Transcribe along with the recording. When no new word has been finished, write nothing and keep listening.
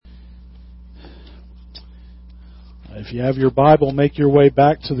If you have your Bible, make your way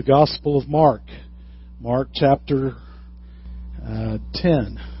back to the Gospel of Mark. Mark chapter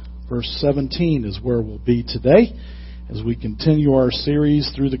 10, verse 17 is where we'll be today as we continue our series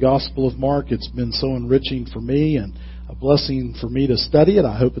through the Gospel of Mark. It's been so enriching for me and a blessing for me to study it.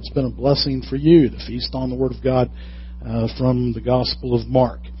 I hope it's been a blessing for you to feast on the Word of God from the Gospel of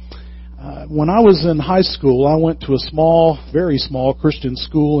Mark. When I was in high school, I went to a small, very small Christian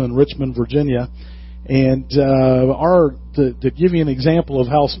school in Richmond, Virginia. And to give you an example of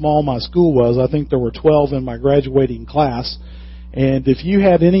how small my school was, I think there were 12 in my graduating class. And if you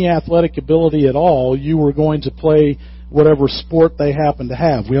had any athletic ability at all, you were going to play whatever sport they happened to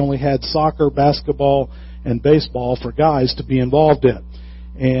have. We only had soccer, basketball, and baseball for guys to be involved in.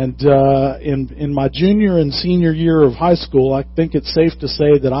 And in my junior and senior year of high school, I think it's safe to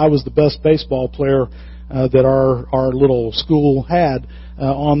say that I was the best baseball player that our little school had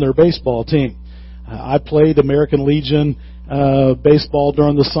on their baseball team. I played American Legion baseball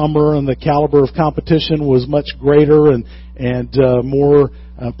during the summer, and the caliber of competition was much greater and more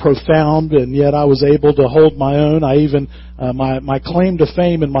profound, and yet I was able to hold my own. I even my claim to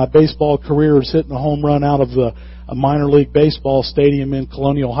fame in my baseball career is hitting a home run out of a minor league baseball stadium in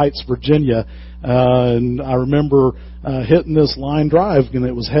Colonial Heights, Virginia. And I remember hitting this line drive, and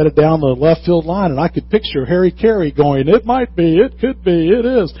it was headed down the left field line, and I could picture Harry Carey going, "It might be, it could be, it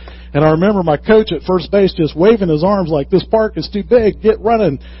is." And I remember my coach at first base just waving his arms like, "This park is too big, get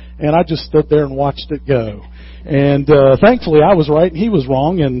running." And I just stood there and watched it go. And thankfully I was right and he was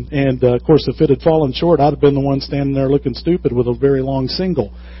wrong. And of course, if it had fallen short, I'd have been the one standing there looking stupid with a very long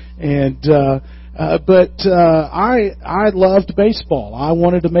single. And but I loved baseball. I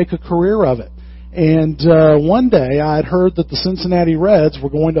wanted to make a career of it. And one day I had heard that the Cincinnati Reds were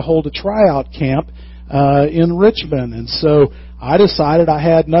going to hold a tryout camp in Richmond. And so I decided I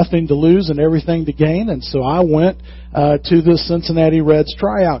had nothing to lose and everything to gain. And so I went to the Cincinnati Reds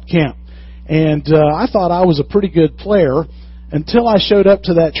tryout camp. And I thought I was a pretty good player until I showed up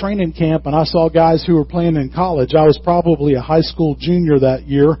to that training camp and I saw guys who were playing in college. I was probably a high school junior that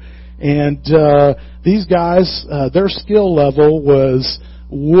year. And these guys, their skill level was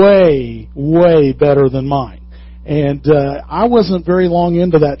way, way better than mine. And I wasn't very long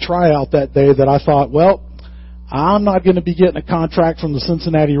into that tryout that day that I thought, well, I'm not going to be getting a contract from the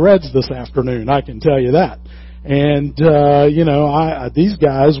Cincinnati Reds this afternoon, I can tell you that. And, these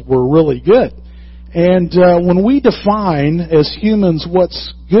guys were really good. And when we define as humans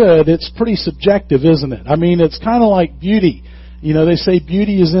what's good, it's pretty subjective, isn't it? I mean, it's kind of like beauty. You know, they say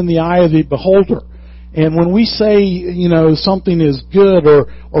beauty is in the eye of the beholder. And when we say, something is good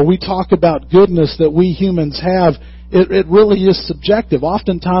or we talk about goodness that we humans have, it really is subjective.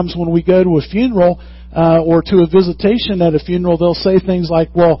 Oftentimes when we go to a funeral or to a visitation at a funeral, they'll say things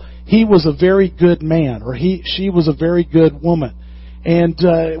like, well, he was a very good man or she was a very good woman. And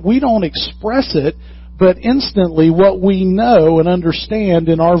we don't express it, but instantly what we know and understand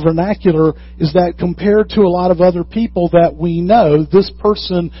in our vernacular is that compared to a lot of other people that we know, this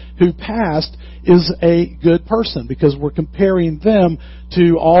person who passed is a good person because we're comparing them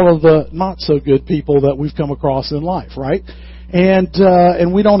to all of the not so good people that we've come across in life, right?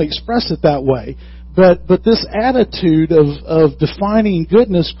 And we don't express it that way. But this attitude of defining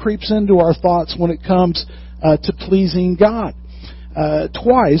goodness creeps into our thoughts when it comes to pleasing God.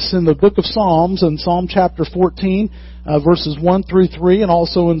 Twice in the book of Psalms, in Psalm chapter 14, verses 1 through 3, and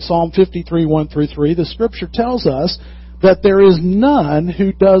also in Psalm 53, 1 through 3, the Scripture tells us that there is none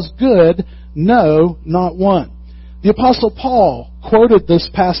who does good, no, not one. The Apostle Paul quoted this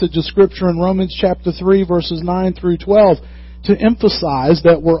passage of Scripture in Romans chapter 3, verses 9 through 12, to emphasize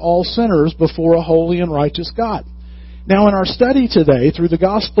that we're all sinners before a holy and righteous God. Now, in our study today, through the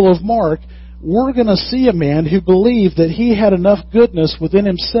Gospel of Mark, we're going to see a man who believed that he had enough goodness within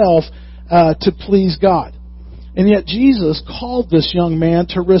himself to please God. And yet Jesus called this young man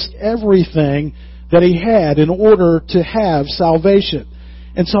to risk everything that he had in order to have salvation.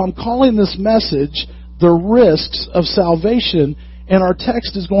 And so I'm calling this message, The Risks of Salvation, and our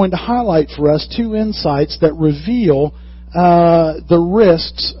text is going to highlight for us two insights that reveal the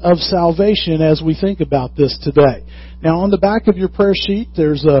risks of salvation as we think about this today. Now, on the back of your prayer sheet,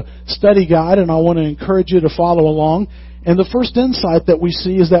 there's a study guide, and I want to encourage you to follow along. And the first insight that we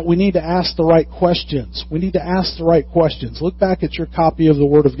see is that we need to ask the right questions. We need to ask the right questions. Look back at your copy of the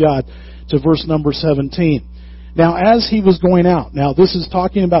Word of God to verse number 17. Now, as he was going out, now this is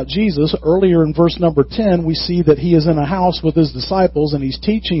talking about Jesus. Earlier in verse number 10, we see that he is in a house with his disciples, and he's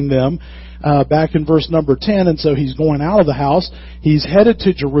teaching them back in verse number 10, and so he's going out of the house. He's headed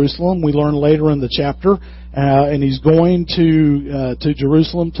to Jerusalem, we learn later in the chapter, and he's going to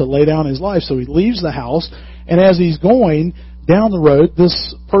Jerusalem to lay down his life. So he leaves the house, and as he's going down the road,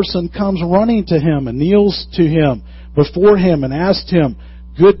 this person comes running to him and kneels to him before him and asks him,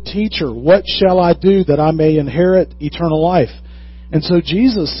 "Good teacher, what shall I do that I may inherit eternal life?" And so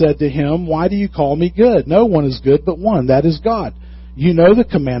Jesus said to him, "Why do you call me good? No one is good but one, that is God. You know the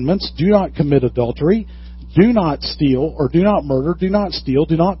commandments. Do not commit adultery. Do not steal, or do not murder. Do not steal.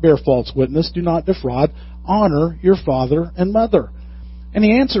 Do not bear false witness. Do not defraud. Honor your father and mother." And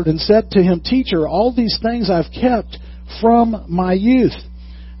he answered and said to him, "Teacher, all these things I've kept from my youth."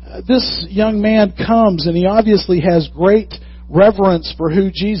 This young man comes, and he obviously has great reverence for who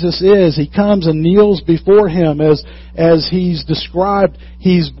Jesus is. He comes and kneels before him as he's described.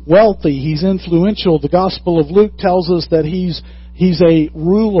 He's wealthy. He's influential. The Gospel of Luke tells us that he's a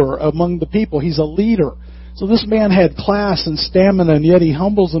ruler among the people. He's a leader. So this man had class and stamina, and yet he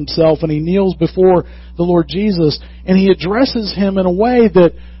humbles himself and he kneels before the Lord Jesus, and he addresses him in a way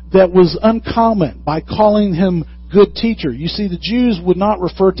that was uncommon by calling him good teacher. You see, the Jews would not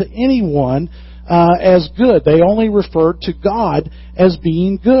refer to anyone as good. They only referred to God as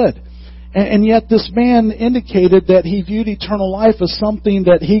being good. And yet this man indicated that he viewed eternal life as something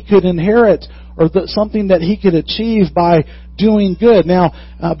that he could inherit, or something that he could achieve by doing good. Now,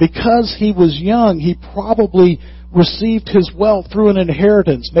 because he was young, he probably received his wealth through an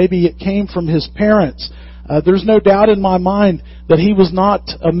inheritance. Maybe it came from his parents. There's no doubt in my mind that he was not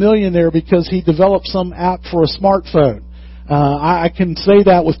a millionaire because he developed some app for a smartphone. I can say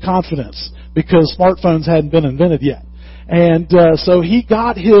that with confidence because smartphones hadn't been invented yet. And so he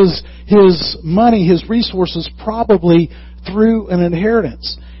got his money, his resources, probably through an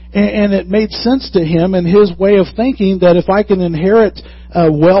inheritance. And it made sense to him and his way of thinking that if I can inherit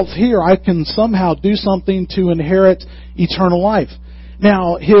wealth here, I can somehow do something to inherit eternal life.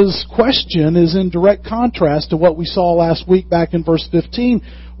 Now, his question is in direct contrast to what we saw last week back in verse 15,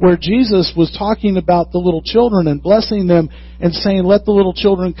 where Jesus was talking about the little children and blessing them and saying, "Let the little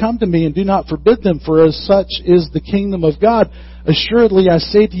children come to me and do not forbid them, for as such is the kingdom of God. Assuredly, I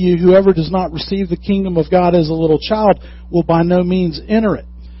say to you, whoever does not receive the kingdom of God as a little child will by no means enter it."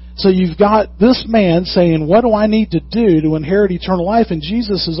 So you've got this man saying, "What do I need to do to inherit eternal life?" And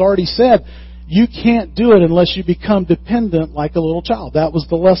Jesus has already said, you can't do it unless you become dependent like a little child. That was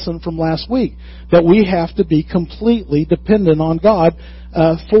the lesson from last week, that we have to be completely dependent on God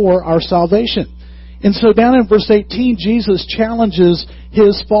for our salvation. And so down in verse 18, Jesus challenges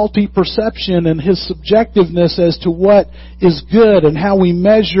his faulty perception and his subjectiveness as to what is good and how we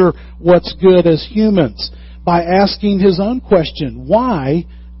measure what's good as humans by asking his own question, "Why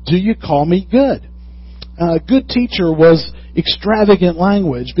do you call me good?" Good teacher was extravagant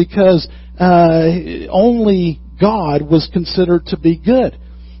language because only God was considered to be good.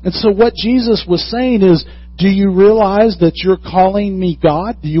 And so what Jesus was saying is, do you realize that you're calling me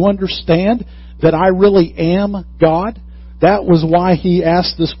God? Do you understand that I really am God? That was why he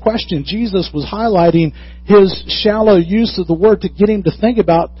asked this question. Jesus was highlighting his shallow use of the word to get him to think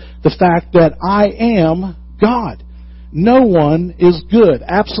about the fact that I am God. No one is good,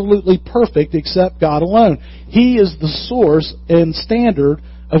 absolutely perfect, except God alone. He is the source and standard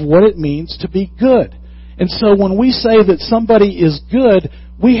of what it means to be good. And so when we say that somebody is good,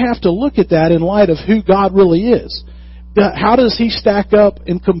 we have to look at that in light of who God really is. How does he stack up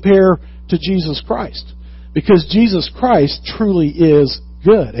and compare to Jesus Christ? Because Jesus Christ truly is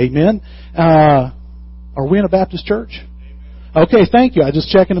good. Amen? Are we in a Baptist church? Okay, thank you. I just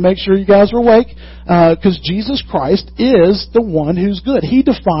checking to make sure you guys are awake. Because Jesus Christ is the one who's good. He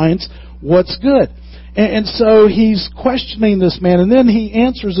defines what's good. And so he's questioning this man. And then he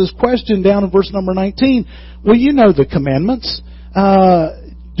answers this question down in verse number 19. Well, you know the commandments.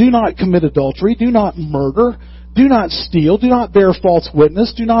 Do not commit adultery. Do not murder. Do not steal. Do not bear false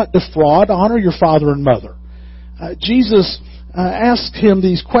witness. Do not defraud. Honor your father and mother. Jesus asked him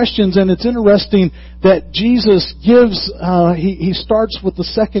these questions, and it's interesting that Jesus gives, he starts with the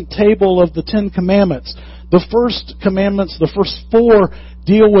second table of the Ten Commandments. The first commandments, the first four,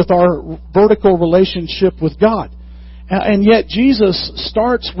 deal with our vertical relationship with God. And yet Jesus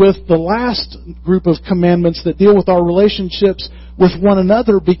starts with the last group of commandments that deal with our relationships with one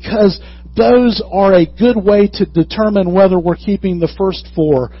another, because those are a good way to determine whether we're keeping the first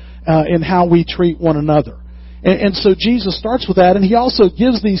four in how we treat one another. And so Jesus starts with that, and he also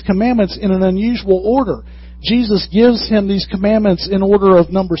gives these commandments in an unusual order. Jesus gives him these commandments in order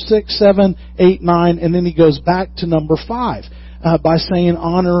of number 6, 7, 8, 9, and then he goes back to number 5 by saying,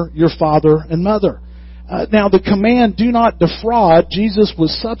 honor your father and mother. Now, the command, do not defraud, Jesus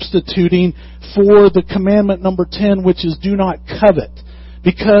was substituting for the commandment number 10, which is do not covet.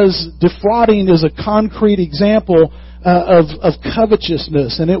 because defrauding is a concrete example of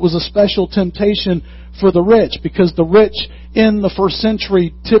covetousness, and it was a special temptation for the rich, because the rich in the first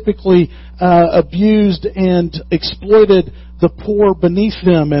century typically abused and exploited the poor beneath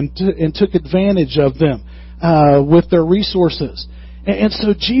them and took advantage of them with their resources. And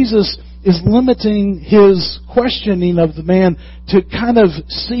so Jesus is limiting his questioning of the man to kind of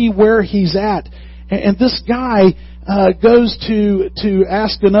see where he's at. And this guy goes to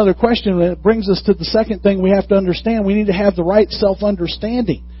ask another question, and it brings us to the second thing we have to understand. We need to have the right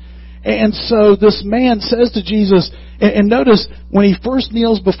self-understanding. And so this man says to Jesus, and notice when he first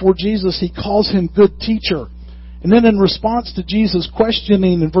kneels before Jesus, he calls him good teacher. And then in response to Jesus'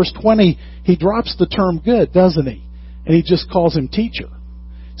 questioning in verse 20, he drops the term good, doesn't he? And he just calls him teacher.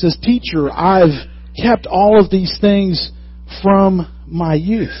 He says, teacher, I've kept all of these things from my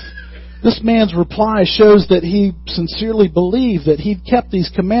youth. This man's reply shows that he sincerely believed that he'd kept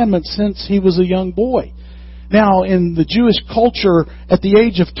these commandments since he was a young boy. Now, in the Jewish culture, at the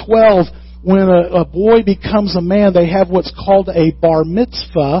age of 12, when a boy becomes a man, they have what's called a bar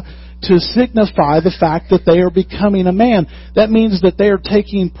mitzvah to signify the fact that they are becoming a man. That means that they are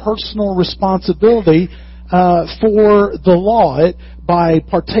taking personal responsibility for the law. By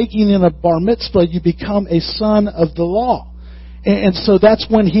partaking in a bar mitzvah, you become a son of the law. And so that's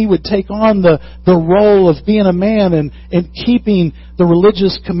when he would take on the role of being a man and keeping the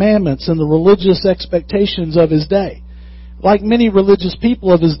religious commandments and the religious expectations of his day. Like many religious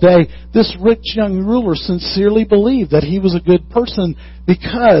people of his day, this rich young ruler sincerely believed that he was a good person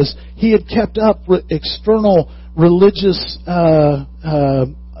because he had kept up external religious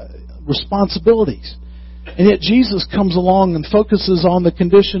responsibilities. And yet Jesus comes along and focuses on the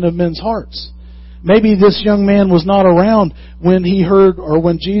condition of men's hearts. Maybe this young man was not around when he heard, or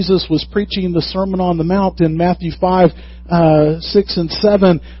when Jesus was preaching the Sermon on the Mount in Matthew 5, 6 and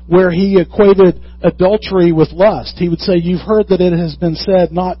 7, where he equated adultery with lust. He would say, you've heard that it has been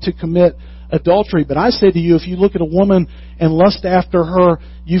said not to commit adultery, but I say to you, if you look at a woman and lust after her,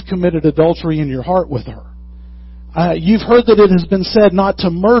 you've committed adultery in your heart with her. You've heard that it has been said not to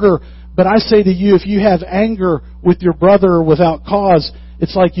murder, but I say to you, if you have anger with your brother without cause,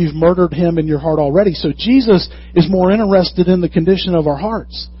 it's like you've murdered him in your heart already. So Jesus is more interested in the condition of our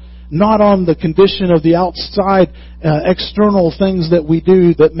hearts, not on the condition of the outside external things that we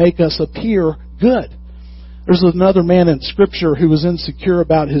do that make us appear good. There's another man in Scripture who was insecure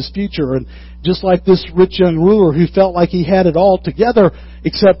about his future, and just like this rich young ruler who felt like he had it all together,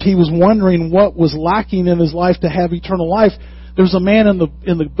 except he was wondering what was lacking in his life to have eternal life. There's a man in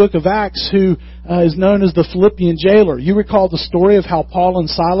the book of Acts who is known as the Philippian jailer. You recall the story of how Paul and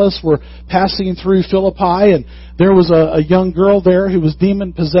Silas were passing through Philippi, and there was a young girl there who was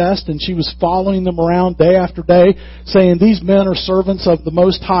demon-possessed, and she was following them around day after day, saying, these men are servants of the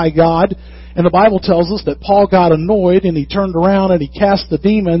Most High God. And the Bible tells us that Paul got annoyed, and he turned around and he cast the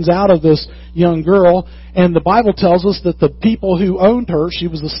demons out of this young girl. And the Bible tells us that the people who owned her, she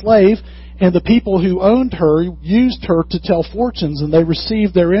was a slave, and the people who owned her used her to tell fortunes, and they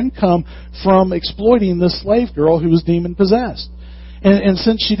received their income from exploiting this slave girl who was demon-possessed. And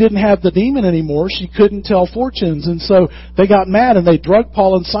since she didn't have the demon anymore, she couldn't tell fortunes. And so they got mad, and they drug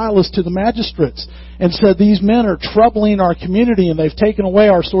Paul and Silas to the magistrates and said, these men are troubling our community, and they've taken away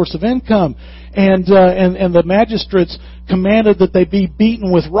our source of income. And the magistrates commanded that they be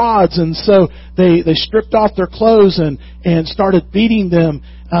beaten with rods. And so they stripped off their clothes and started beating them.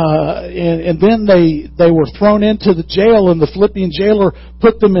 And then they were thrown into the jail, and the Philippian jailer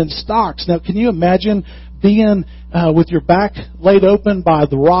put them in stocks. Now, can you imagine being with your back laid open by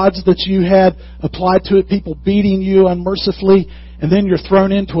the rods that you had applied to it, people beating you unmercifully, and then you're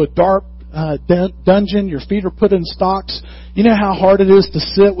thrown into a dark dungeon, your feet are put in stocks. You know how hard it is to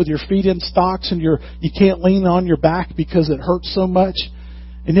sit with your feet in stocks and you can't lean on your back because it hurts so much?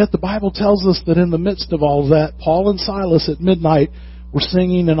 And yet the Bible tells us that in the midst of all of that, Paul and Silas at midnight were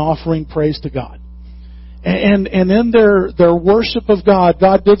singing and offering praise to God. And in their worship of God,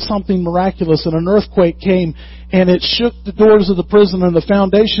 God did something miraculous, and an earthquake came, and it shook the doors of the prison, and the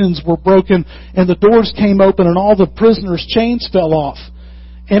foundations were broken, and the doors came open, and all the prisoners' chains fell off.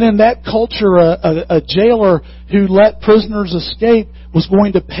 And in that culture, a jailer who let prisoners escape was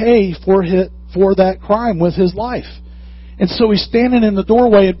going to pay for that crime with his life. And so he's standing in the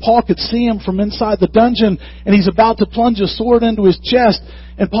doorway, and Paul could see him from inside the dungeon, and he's about to plunge a sword into his chest.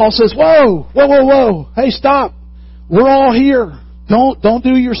 And Paul says, whoa, whoa, whoa, whoa, hey, stop. We're all here. Don't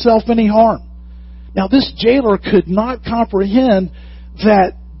do yourself any harm. Now, this jailer could not comprehend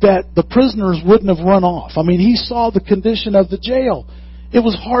that the prisoners wouldn't have run off. I mean, he saw the condition of the jail. It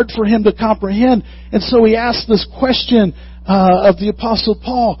was hard for him to comprehend. And so he asked this question of the Apostle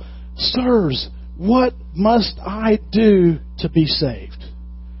Paul, "Sirs, what must I do to be saved?"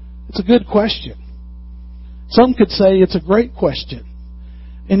 It's a good question. Some could say it's a great question.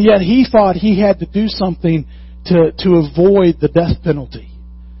 And yet he thought he had to do something to avoid the death penalty.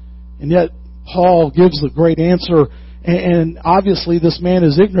 And yet Paul gives a great answer. And obviously this man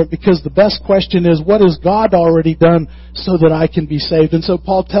is ignorant, because the best question is, what has God already done so that I can be saved? And so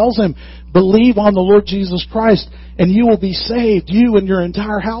Paul tells him, believe on the Lord Jesus Christ and you will be saved, you and your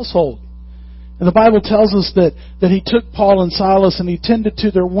entire household. And the Bible tells us that he took Paul and Silas and he tended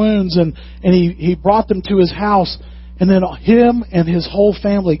to their wounds and he brought them to his house. And then him and his whole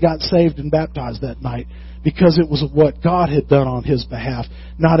family got saved and baptized that night, because it was what God had done on his behalf,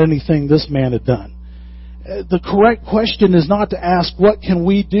 not anything this man had done. The correct question is not to ask, what can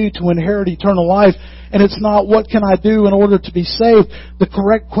we do to inherit eternal life? And it's not, what can I do in order to be saved? The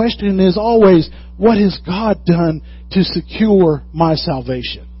correct question is always, what has God done to secure my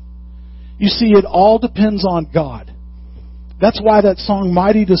salvation? You see, it all depends on God. That's why that song,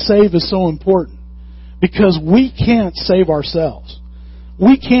 Mighty to Save, is so important. Because we can't save ourselves.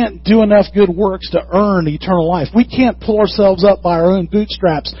 We can't do enough good works to earn eternal life. We can't pull ourselves up by our own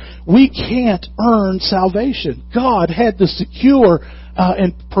bootstraps. We can't earn salvation. God had to secure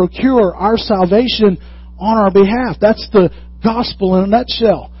and procure our salvation on our behalf. That's the gospel in a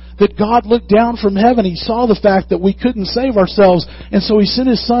nutshell. That God looked down from heaven. He saw the fact that we couldn't save ourselves. And so He sent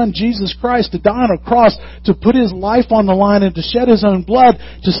His Son, Jesus Christ, to die on a cross, to put His life on the line and to shed His own blood,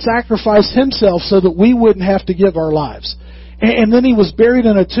 to sacrifice Himself so that we wouldn't have to give our lives. And then He was buried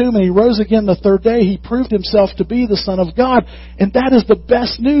in a tomb and He rose again the third day. He proved Himself to be the Son of God. And that is the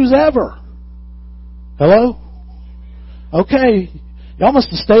best news ever. Hello? Okay. Y'all must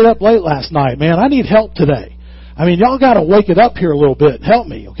have stayed up late last night, man. I need help today. I mean, y'all got to wake it up here a little bit and help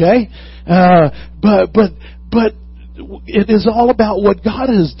me, okay? But it is all about what God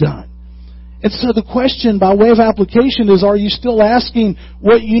has done. And so the question, by way of application, is: are you still asking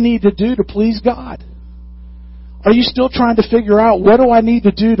what you need to do to please God? Are you still trying to figure out, what do I need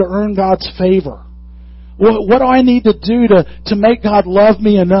to do to earn God's favor? What do I need to do to make God love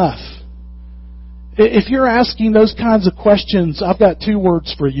me enough? If you're asking those kinds of questions, I've got 2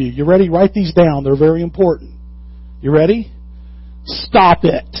 words for you. You ready? Write these down. They're very important. You ready? Stop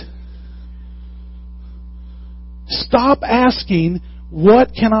it. Stop asking, what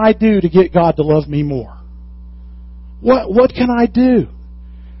can I do to get God to love me more? What can I do?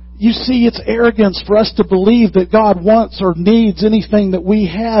 You see, it's arrogance for us to believe that God wants or needs anything that we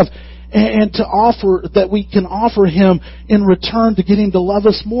have and to offer, that we can offer Him in return to get Him to love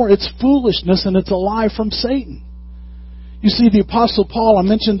us more. It's foolishness, and it's a lie from Satan. You see, the Apostle Paul, I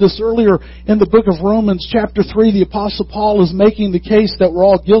mentioned this earlier in the book of Romans chapter 3, the Apostle Paul is making the case that we're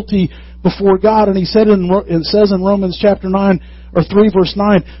all guilty before God. And it says in Romans chapter 9, or 3 verse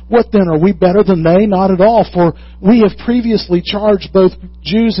 9, "What then, are we better than they? Not at all. For we have previously charged both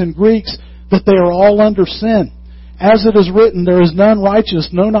Jews and Greeks that they are all under sin. As it is written, there is none righteous,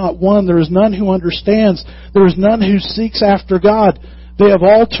 no, not one. There is none who understands. There is none who seeks after God. They have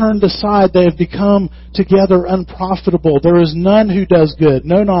all turned aside. They have become together unprofitable. There is none who does good,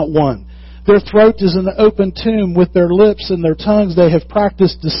 no, not one. Their throat is an open tomb. With their lips and their tongues they have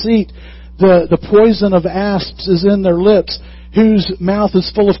practiced deceit. The poison of asps is in their lips, whose mouth is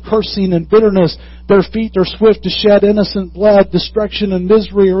full of cursing and bitterness. Their feet are swift to shed innocent blood. Destruction and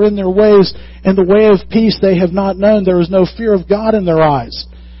misery are in their ways, and the way of peace they have not known. There is no fear of God in their eyes."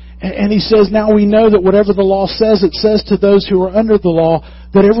 And he says, "Now we know that whatever the law says, it says to those who are under the law,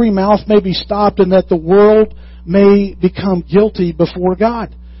 that every mouth may be stopped and that the world may become guilty before God.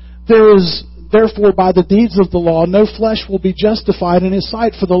 There is therefore by the deeds of the law no flesh will be justified in His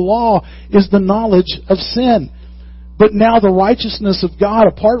sight, for the law is the knowledge of sin. But now the righteousness of God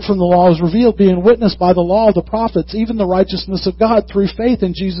apart from the law is revealed, being witnessed by the law of the prophets, even the righteousness of God through faith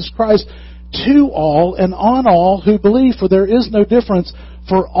in Jesus Christ, to all and on all who believe. For there is no difference,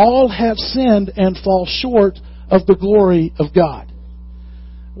 for all have sinned and fall short of the glory of God."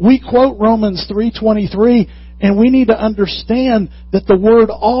 We quote Romans 3:23, and we need to understand that the word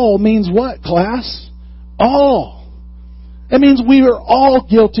all means what, class? All. It means we are all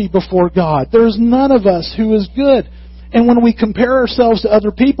guilty before God. There is none of us who is good. And when we compare ourselves to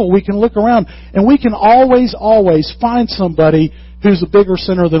other people, we can look around and we can always find somebody who's a bigger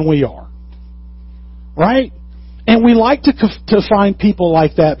sinner than we are. Right? And we like to find people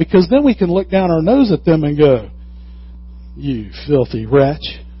like that, because then we can look down our nose at them and go, "You filthy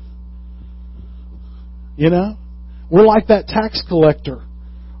wretch." You know? We're like that tax collector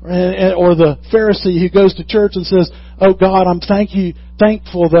or the Pharisee who goes to church and says, "Oh God, I'm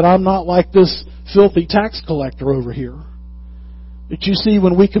thankful that I'm not like this filthy tax collector over here." But you see,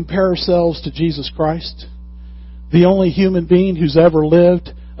 when we compare ourselves to Jesus Christ, the only human being who's ever lived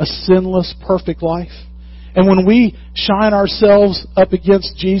a sinless, perfect life, and when we shine ourselves up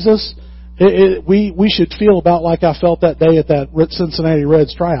against Jesus, we should feel about like I felt that day at that Cincinnati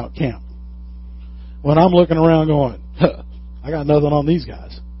Reds tryout camp. When I'm looking around going, I got nothing on these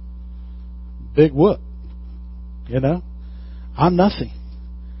guys. Big whoop. You know? I'm nothing.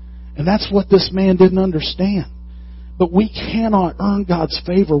 And that's what this man didn't understand. But we cannot earn God's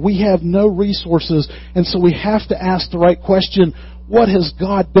favor. We have no resources. And so we have to ask the right question. What has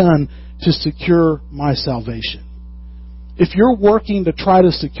God done to secure my salvation? If you're working to try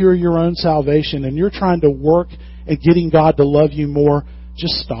to secure your own salvation and you're trying to work at getting God to love you more,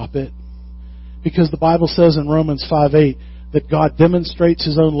 just stop it. Because the Bible says in Romans 5:8 that God demonstrates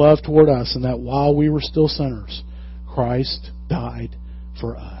His own love toward us and that while we were still sinners, Christ died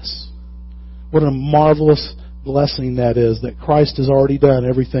for us. What a marvelous blessing that is, that Christ has already done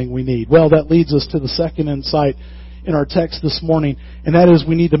everything we need. Well, that leads us to the second insight in our text this morning, and that is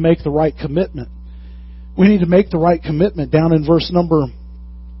we need to make the right commitment. We need to make the right commitment. Down in verse number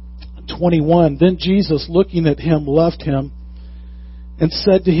 21, then Jesus, looking at him, loved him and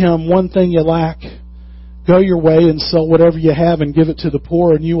said to him, one thing you lack. Go your way and sell whatever you have and give it to the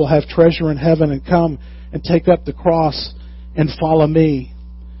poor, and you will have treasure in heaven, and come and take up the cross and follow me.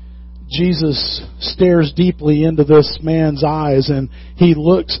 Jesus stares deeply into this man's eyes, and he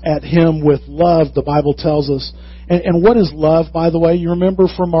looks at him with love, the Bible tells us. And what is love, by the way? You remember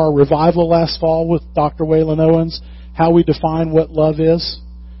from our revival last fall with Dr. Waylon Owens, how we define what love is?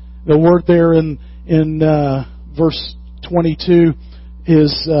 The word there in verse 22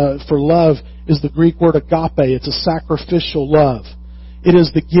 is for love is the Greek word agape. It's a sacrificial love. It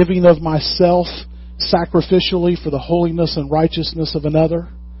is the giving of myself sacrificially for the holiness and righteousness of another.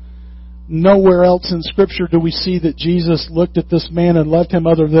 Nowhere else in Scripture do we see that Jesus looked at this man and loved him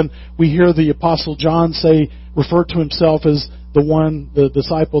other than we hear the Apostle John refer to himself as the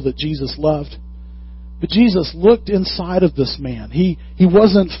disciple that Jesus loved. But Jesus looked inside of this man. He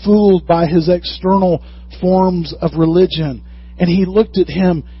wasn't fooled by his external forms of religion. And he looked at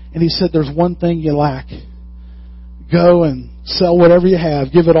him and he said, there's one thing you lack. Go and sell whatever you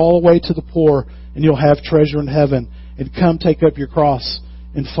have. Give it all away to the poor and you'll have treasure in heaven. And come take up your cross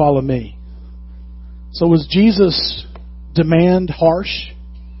and follow me. So was Jesus' demand harsh?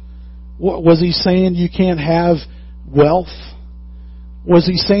 Was he saying you can't have wealth? Was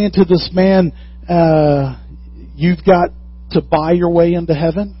he saying to this man, you've got to buy your way into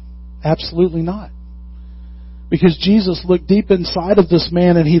heaven? Absolutely not. Because Jesus looked deep inside of this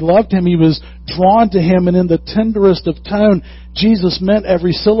man and he loved him. He was drawn to him, and in the tenderest of tone, Jesus meant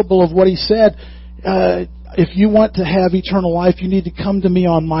every syllable of what he said. If you want to have eternal life, you need to come to me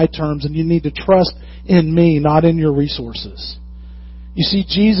on my terms, and you need to trust in me, not in your resources. You see,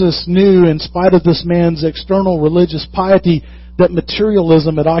 Jesus knew, in spite of this man's external religious piety, that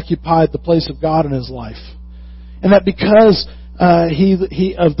materialism had occupied the place of God in his life. And that because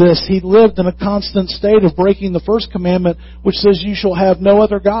he lived in a constant state of breaking the first commandment, which says, you shall have no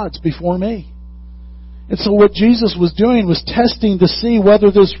other gods before me. And so what Jesus was doing was testing to see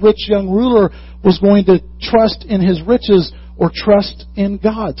whether this rich young ruler was going to trust in his riches or trust in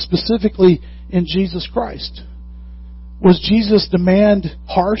God, specifically in Jesus Christ. Was Jesus' demand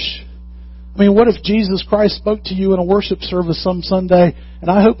harsh? I mean, what if Jesus Christ spoke to you in a worship service some Sunday, and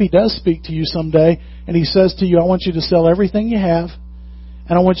I hope He does speak to you someday, and He says to you, I want you to sell everything you have,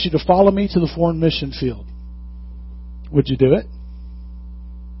 and I want you to follow me to the foreign mission field. Would you do it?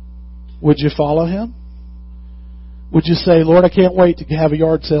 Would you follow Him? Would you say, Lord, I can't wait to have a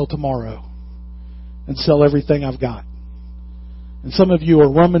yard sale tomorrow and sell everything I've got? And some of you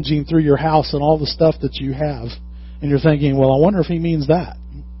are rummaging through your house and all the stuff that you have, and you're thinking, well, I wonder if He means that.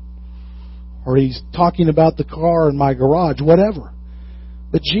 Or He's talking about the car in my garage, whatever.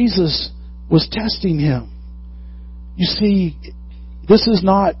 But Jesus was testing him. You see, this is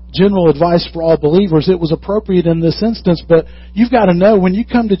not general advice for all believers. It was appropriate in this instance, but you've got to know when you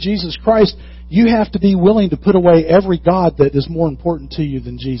come to Jesus Christ, you have to be willing to put away every god that is more important to you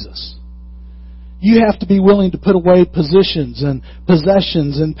than Jesus. You have to be willing to put away positions and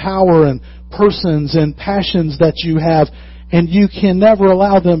possessions and power and persons and passions that you have, and you can never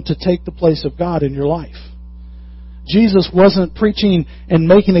allow them to take the place of God in your life. Jesus wasn't preaching and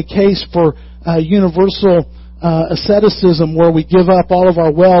making a case for universal asceticism where we give up all of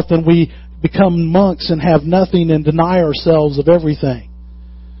our wealth and we become monks and have nothing and deny ourselves of everything.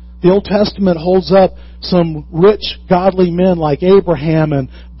 The Old Testament holds up some rich, godly men like Abraham and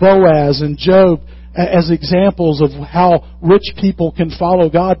Boaz and Job as examples of how rich people can follow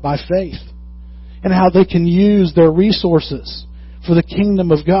God by faith and how they can use their resources. for the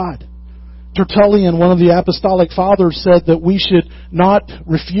kingdom of God. Tertullian, one of the apostolic fathers, said that we should not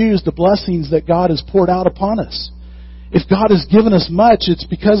refuse the blessings that God has poured out upon us. If God has given us much, it's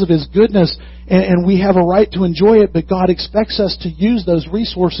because of His goodness, and we have a right to enjoy it, but God expects us to use those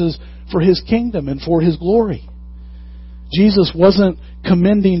resources for His kingdom and for His glory. Jesus wasn't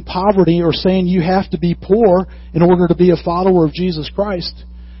commending poverty or saying you have to be poor in order to be a follower of Jesus Christ,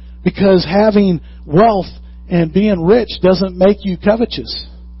 because having wealth and being rich doesn't make you covetous.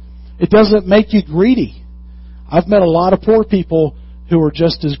 It doesn't make you greedy. I've met a lot of poor people who are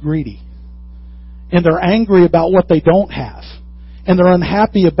just as greedy. And they're angry about what they don't have. And they're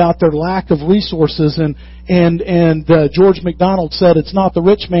unhappy about their lack of resources. And George MacDonald said it's not the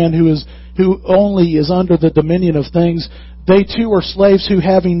rich man who only is under the dominion of things. They too are slaves who,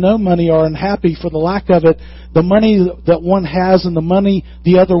 having no money, are unhappy for the lack of it. The money that one has and the money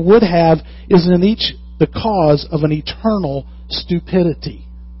the other would have is in each the cause of an eternal stupidity.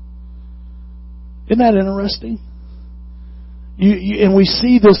 Isn't that interesting? And we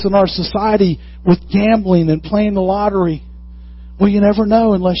see this in our society with gambling and playing the lottery. Well, you never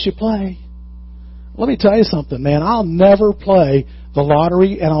know unless you play. Let me tell you something, man. I'll never play the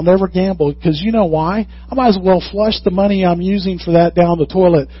lottery and I'll never gamble, because you know why? I might as well flush the money I'm using for that down the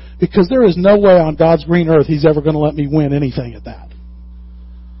toilet, because there is no way on God's green earth He's ever going to let me win anything at that.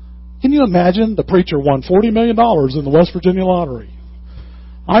 Can you imagine the preacher won $40 million in the West Virginia lottery?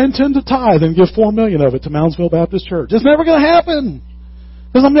 I intend to tithe and give $4 million of it to Moundsville Baptist Church. It's never going to happen,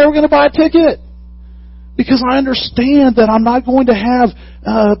 because I'm never going to buy a ticket. Because I understand that I'm not going to have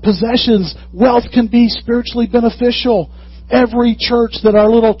possessions. Wealth can be spiritually beneficial. Every church that our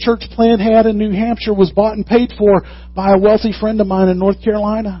little church plant had in New Hampshire was bought and paid for by a wealthy friend of mine in North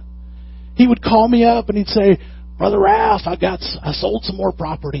Carolina. He would call me up and he'd say, Brother Ralph, I sold some more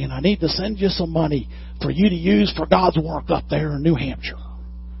property and I need to send you some money for you to use for God's work up there in New Hampshire.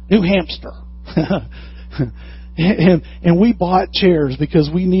 New Hampster. And we bought chairs because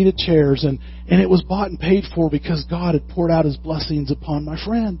we needed chairs, and it was bought and paid for because God had poured out His blessings upon my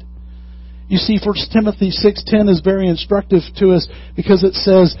friend. You see, 1 Timothy 6:10 is very instructive to us, because it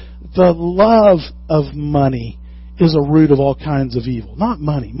says the love of money is a root of all kinds of evil. Not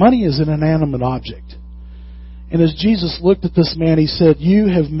money. Money is an inanimate object. And as Jesus looked at this man, He said, you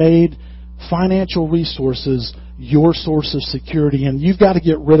have made financial resources your source of security, and you've got to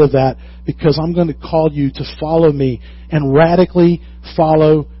get rid of that, because I'm going to call you to follow me. And radically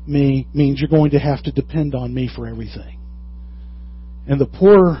follow me means you're going to have to depend on me for everything. And the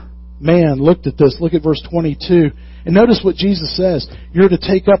poor man looked at this. Look at verse 22. And notice what Jesus says. You're to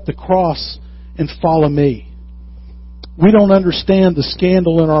take up the cross and follow me. We don't understand the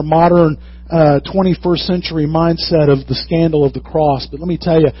scandal in our modern 21st century mindset of the scandal of the cross. But let me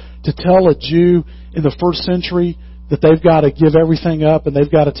tell you, to tell a Jew in the first century that they've got to give everything up and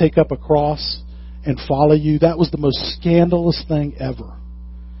they've got to take up a cross and follow you, that was the most scandalous thing ever.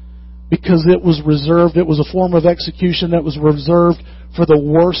 Because it was reserved, it was a form of execution that was reserved for the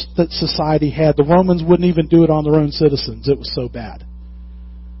worst that society had. The Romans wouldn't even do it on their own citizens. It was so bad.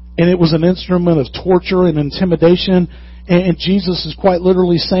 And it was an instrument of torture and intimidation. And Jesus is quite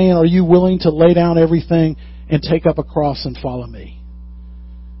literally saying, are you willing to lay down everything and take up a cross and follow me?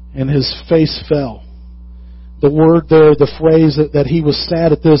 And his face fell. The word there, the phrase that he was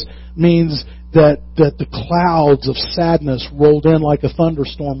sad at this, means that the clouds of sadness rolled in like a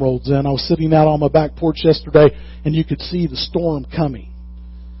thunderstorm rolls in. I was sitting out on my back porch yesterday, and you could see the storm coming.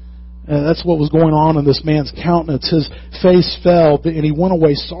 And that's what was going on in this man's countenance. His face fell, and he went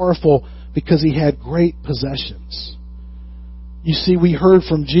away sorrowful because he had great possessions. You see, we heard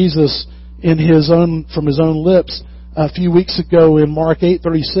from Jesus from his own lips a few weeks ago in Mark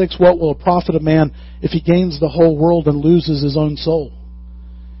 8:36. What will it profit a man if he gains the whole world and loses his own soul?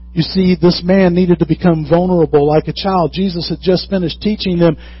 You see, this man needed to become vulnerable like a child. Jesus had just finished teaching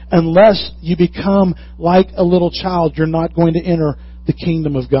them, unless you become like a little child, you're not going to enter the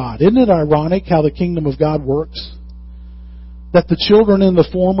kingdom of God. Isn't it ironic how the kingdom of God works? That the children in the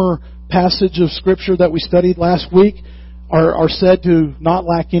former passage of Scripture that we studied last week are said to not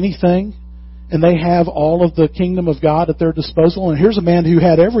lack anything, and they have all of the kingdom of God at their disposal. And here's a man who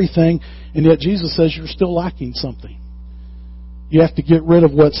had everything, and yet Jesus says you're still lacking something. You have to get rid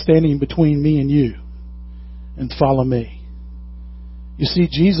of what's standing between me and you and follow me. You see,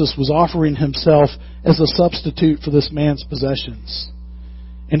 Jesus was offering himself as a substitute for this man's possessions.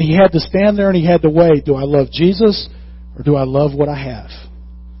 And he had to stand there and he had to weigh, do I love Jesus or do I love what I have?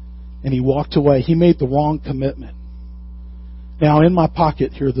 And he walked away. He made the wrong commitment. Now, in my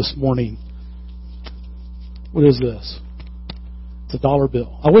pocket here this morning, what is this? It's a $1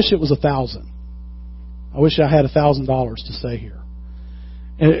 bill. I wish it was 1,000. I wish I had $1,000 to say here.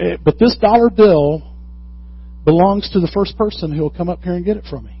 But this dollar bill belongs to the first person who will come up here and get it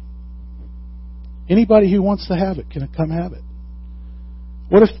from me. Anybody who wants to have it can come have it.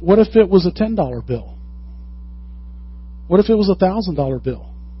 What if it was a $10 bill? What if it was a $1,000 bill?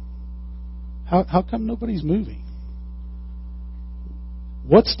 How come nobody's moving?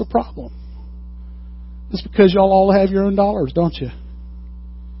 What's the problem? It's because y'all all have your own dollars, don't you?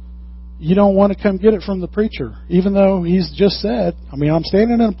 You don't want to come get it from the preacher, even though he's just said, I'm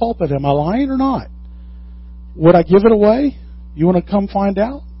standing in a pulpit. Am I lying or not? Would I give it away? You want to come find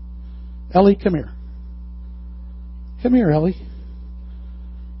out? Ellie, come here. Come here, Ellie.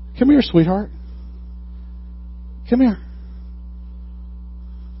 Come here, sweetheart. Come here.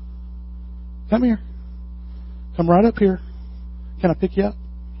 Come here. Come right up here. Can I pick you up?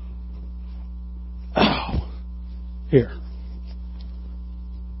 Oh. Here.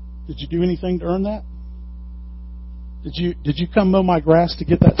 Did you do anything to earn that? Did you come mow my grass to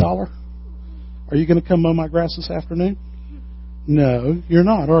get that dollar? Are you going to come mow my grass this afternoon? No, you're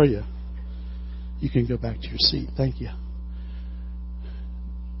not, are you? You can go back to your seat. Thank you.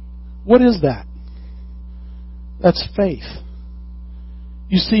 What is that? That's faith.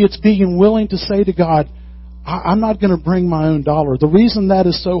 You see, it's being willing to say to God, I'm not going to bring my own dollar. The reason that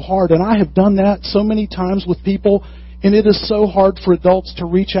is so hard, and I have done that so many times with people, and it is so hard for adults to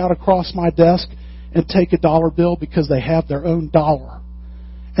reach out across my desk and take a dollar bill because they have their own dollar.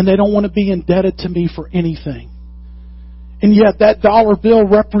 And they don't want to be indebted to me for anything. And yet that dollar bill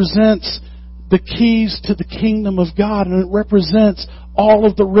represents the keys to the kingdom of God, and it represents all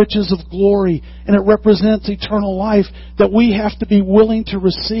of the riches of glory, and it represents eternal life that we have to be willing to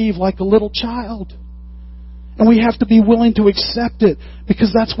receive like a little child. And we have to be willing to accept it,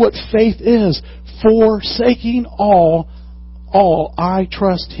 because that's what faith is. Forsaking all, I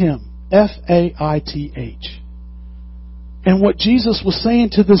trust Him. Faith. And what Jesus was saying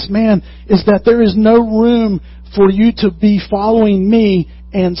to this man is that there is no room for you to be following me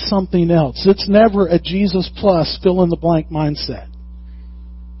and something else. It's never a Jesus plus fill in the blank mindset.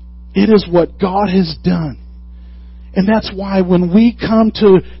 It is what God has done. And that's why when we come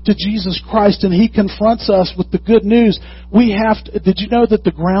to Jesus Christ and He confronts us with the good news, we have to... Did you know that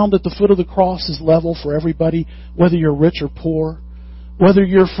the ground at the foot of the cross is level for everybody, whether you're rich or poor? Whether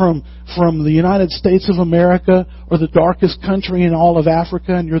you're from the United States of America or the darkest country in all of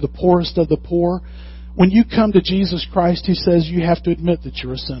Africa and you're the poorest of the poor, when you come to Jesus Christ, He says you have to admit that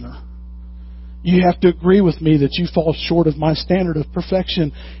you're a sinner. You have to agree with me that you fall short of my standard of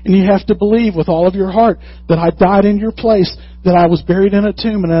perfection. And you have to believe with all of your heart that I died in your place, that I was buried in a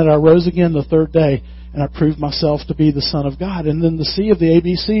tomb, and that I rose again the third day, and I proved myself to be the Son of God. And then the C of the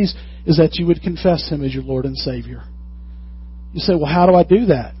ABCs is that you would confess Him as your Lord and Savior. You say, well, how do I do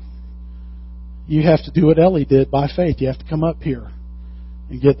that? You have to do what Ellie did by faith. You have to come up here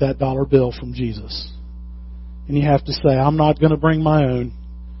and get that dollar bill from Jesus. And you have to say, I'm not going to bring my own.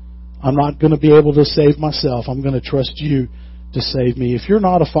 I'm not going to be able to save myself. I'm going to trust you to save me. If you're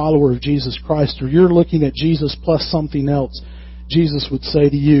not a follower of Jesus Christ, or you're looking at Jesus plus something else, Jesus would say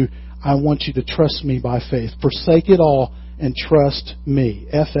to you, I want you to trust me by faith. Forsake it all and trust me.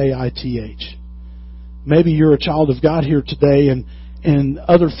 Faith. Maybe you're a child of God here today, and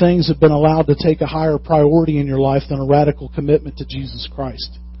other things have been allowed to take a higher priority in your life than a radical commitment to Jesus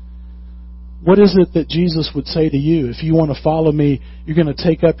Christ. What is it that Jesus would say to you? If you want to follow me, you're going to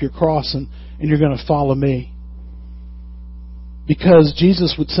take up your cross and you're going to follow me. Because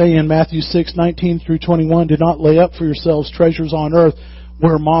Jesus would say in Matthew 6:19-21, do not lay up for yourselves treasures on earth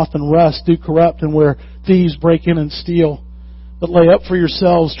where moth and rust do corrupt and where thieves break in and steal. But lay up for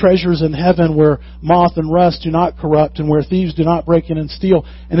yourselves treasures in heaven where moth and rust do not corrupt and where thieves do not break in and steal.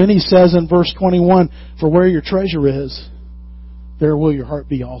 And then He says in verse 21, for where your treasure is, there will your heart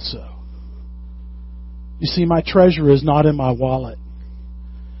be also. You see, my treasure is not in my wallet.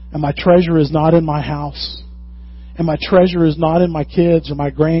 And my treasure is not in my house. And my treasure is not in my kids or my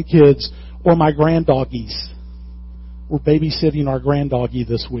grandkids or my granddoggies. We're babysitting our granddoggie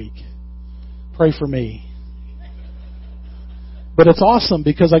this week. Pray for me. But it's awesome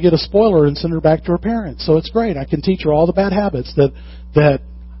because I get a spoiler and send her back to her parents. So it's great. I can teach her all the bad habits that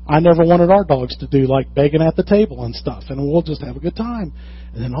I never wanted our dogs to do, like begging at the table and stuff. And we'll just have a good time.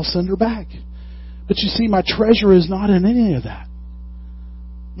 And then I'll send her back. But you see, my treasure is not in any of that.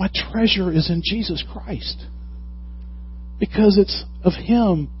 My treasure is in Jesus Christ. Because it's of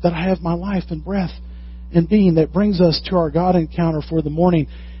Him that I have my life and breath and being that brings us to our God encounter for the morning.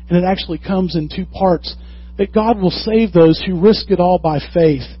 And it actually comes in two parts. That God will save those who risk it all by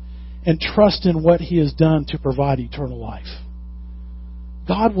faith and trust in what He has done to provide eternal life.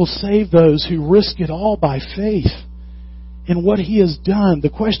 God will save those who risk it all by faith in what He has done. The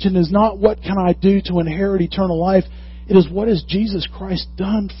question is not what can I do to inherit eternal life. It is what has Jesus Christ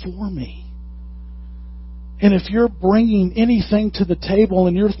done for me. And if you're bringing anything to the table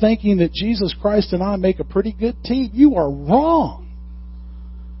and you're thinking that Jesus Christ and I make a pretty good team, you are wrong.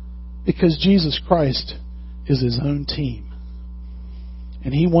 Because Jesus Christ is His own team.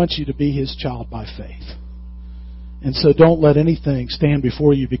 And He wants you to be His child by faith. And so don't let anything stand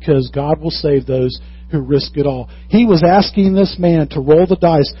before you, because God will save those who risk it all. He was asking this man to roll the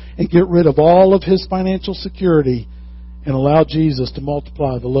dice and get rid of all of his financial security and allow Jesus to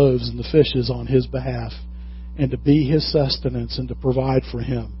multiply the loaves and the fishes on his behalf, and to be his sustenance and to provide for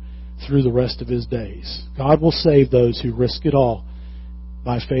him through the rest of his days. God will save those who risk it all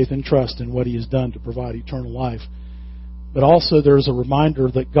by faith and trust in what He has done to provide eternal life. But also there's a reminder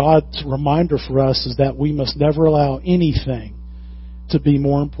that God's reminder for us is that we must never allow anything to be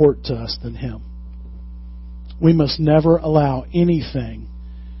more important to us than Him. We must never allow anything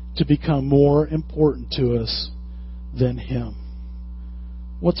to become more important to us than Him.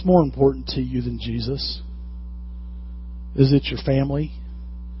 What's more important to you than Jesus? Is it your family?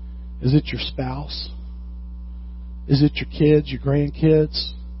 Is it your spouse? Is it your kids, your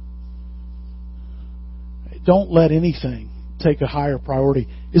grandkids? Don't let anything take a higher priority.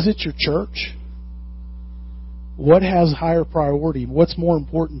 Is it your church? What has higher priority? What's more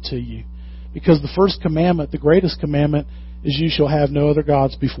important to you? Because the first commandment, the greatest commandment, is you shall have no other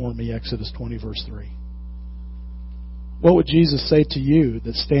gods before me, Exodus 20, verse 3. What would Jesus say to you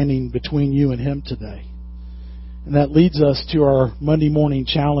that's standing between you and Him today? And that leads us to our Monday morning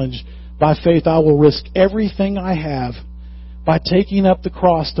challenge. By faith, I will risk everything I have by taking up the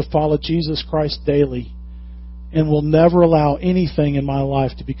cross to follow Jesus Christ daily, and will never allow anything in my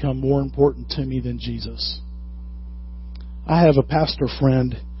life to become more important to me than Jesus. I have a pastor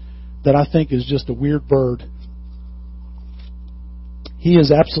friend that I think is just a weird bird. He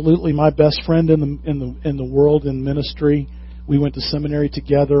is absolutely my best friend in the world in ministry. We went to seminary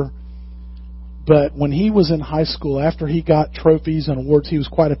together. But when he was in high school, after he got trophies and awards, he was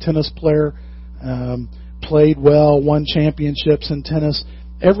quite a tennis player, played well, won championships in tennis.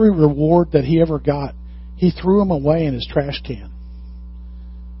 Every reward that he ever got, he threw them away in his trash can.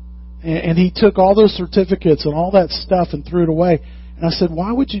 And he took all those certificates and all that stuff and threw it away. And I said,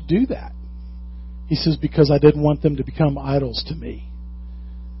 why would you do that? He says, because I didn't want them to become idols to me.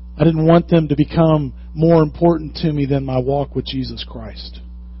 I didn't want them to become more important to me than my walk with Jesus Christ.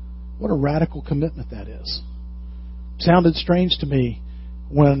 What a radical commitment that is. Sounded strange to me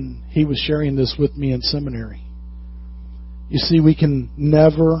when he was sharing this with me in seminary. You see, we can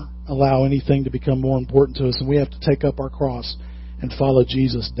never allow anything to become more important to us, and we have to take up our cross and follow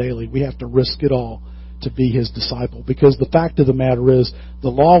Jesus daily. We have to risk it all to be His disciple, because the fact of the matter is the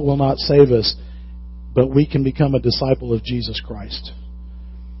law will not save us, but we can become a disciple of Jesus Christ.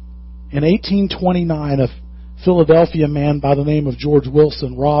 In 1829, a Philadelphia man by the name of George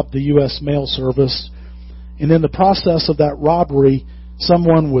Wilson robbed the U.S. Mail Service, and in the process of that robbery,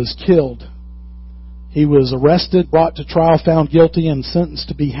 someone was killed. He was arrested, brought to trial, found guilty, and sentenced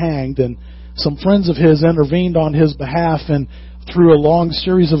to be hanged. And some friends of his intervened on his behalf, and through a long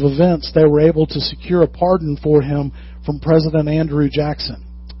series of events, they were able to secure a pardon for him from President Andrew Jackson.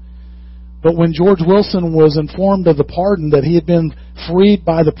 But when George Wilson was informed of the pardon, that he had been freed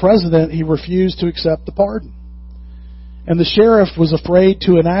by the president, he refused to accept the pardon. And the sheriff was afraid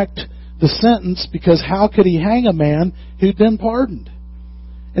to enact the sentence, because how could he hang a man who'd been pardoned?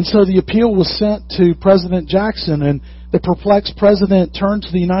 And so the appeal was sent to President Jackson, and the perplexed president turned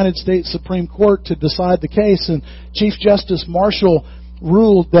to the United States Supreme Court to decide the case, and Chief Justice Marshall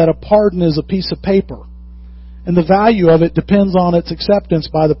ruled that a pardon is a piece of paper, and the value of it depends on its acceptance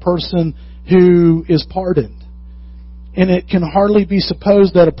by the person who is pardoned. And it can hardly be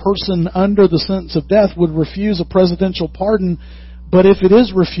supposed that a person under the sentence of death would refuse a presidential pardon, but if it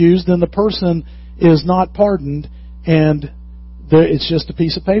is refused, then the person is not pardoned, and it's just a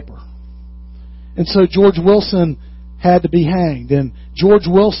piece of paper. And so George Wilson had to be hanged, and George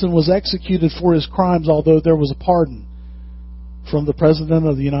Wilson was executed for his crimes, although there was a pardon from the President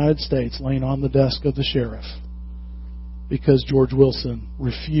of the United States laying on the desk of the sheriff, because George Wilson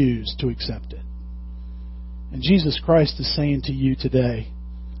refused to accept it. And Jesus Christ is saying to you today,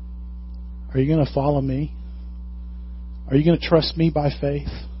 are you going to follow me? Are you going to trust me by faith?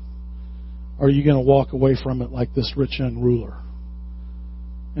 Or are you going to walk away from it like this rich young ruler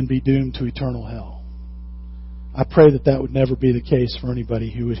and be doomed to eternal hell? I pray that that would never be the case for anybody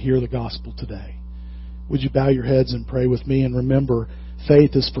who would hear the gospel today. Would you bow your heads and pray with me? And remember,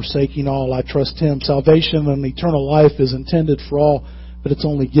 faith is forsaking all. I trust Him. Salvation and eternal life is intended for all, but it's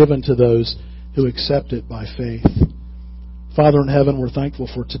only given to those who accept it by faith. Father in heaven, we're thankful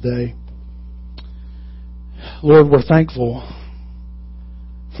for today. Lord, we're thankful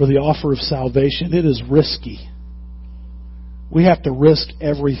for the offer of salvation. It is risky. We have to risk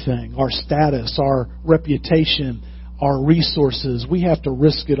everything, our status, our reputation, our resources. We have to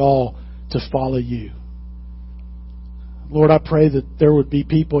risk it all to follow you. Lord, I pray that there would be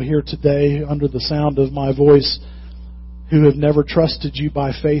people here today under the sound of my voice who have never trusted you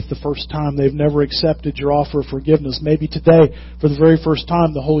by faith the first time. They've never accepted your offer of forgiveness. Maybe today, for the very first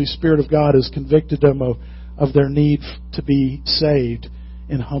time, the Holy Spirit of God has convicted them of their need to be saved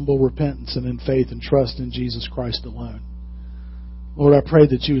in humble repentance and in faith and trust in Jesus Christ alone. Lord, I pray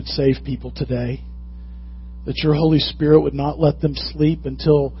that you would save people today, that your Holy Spirit would not let them sleep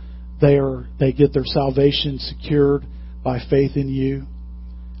until they get their salvation secured by faith in you.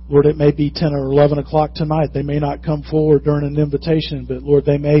 Lord, it may be 10 or 11 o'clock tonight. They may not come forward during an invitation, but Lord,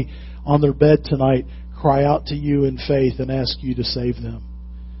 they may, on their bed tonight, cry out to you in faith and ask you to save them.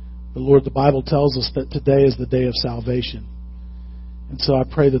 But Lord, the Bible tells us that today is the day of salvation. And so I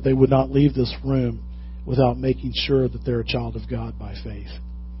pray that they would not leave this room without making sure that they're a child of God by faith.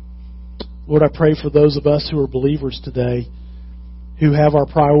 Lord, I pray for those of us who are believers today who have our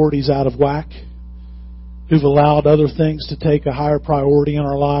priorities out of whack, who've allowed other things to take a higher priority in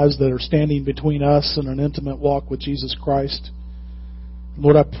our lives that are standing between us and an intimate walk with Jesus Christ.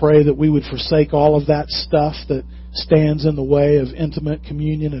 Lord, I pray that we would forsake all of that stuff that stands in the way of intimate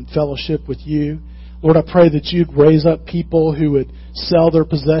communion and fellowship with you. Lord, I pray that you'd raise up people who would sell their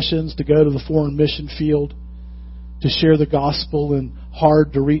possessions to go to the foreign mission field, to share the gospel in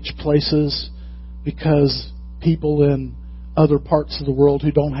hard-to-reach places, because people in other parts of the world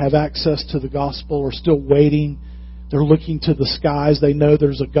who don't have access to the gospel are still waiting. They're looking to the skies. They know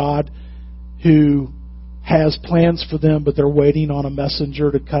there's a God who has plans for them, but they're waiting on a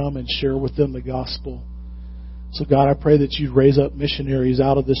messenger to come and share with them the gospel. So God, I pray that you'd raise up missionaries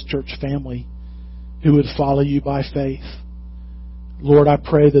out of this church family who would follow you by faith. Lord, I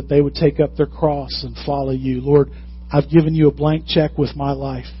pray that they would take up their cross and follow you. Lord, I've given you a blank check with my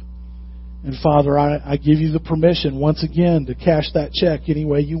life. And Father, I give you the permission once again to cash that check any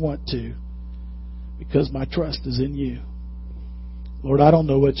way you want to, because my trust is in you. Lord, I don't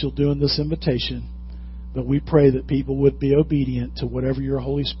know what you'll do in this invitation, but we pray that people would be obedient to whatever your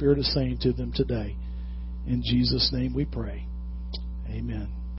Holy Spirit is saying to them today. In Jesus' name we pray. Amen.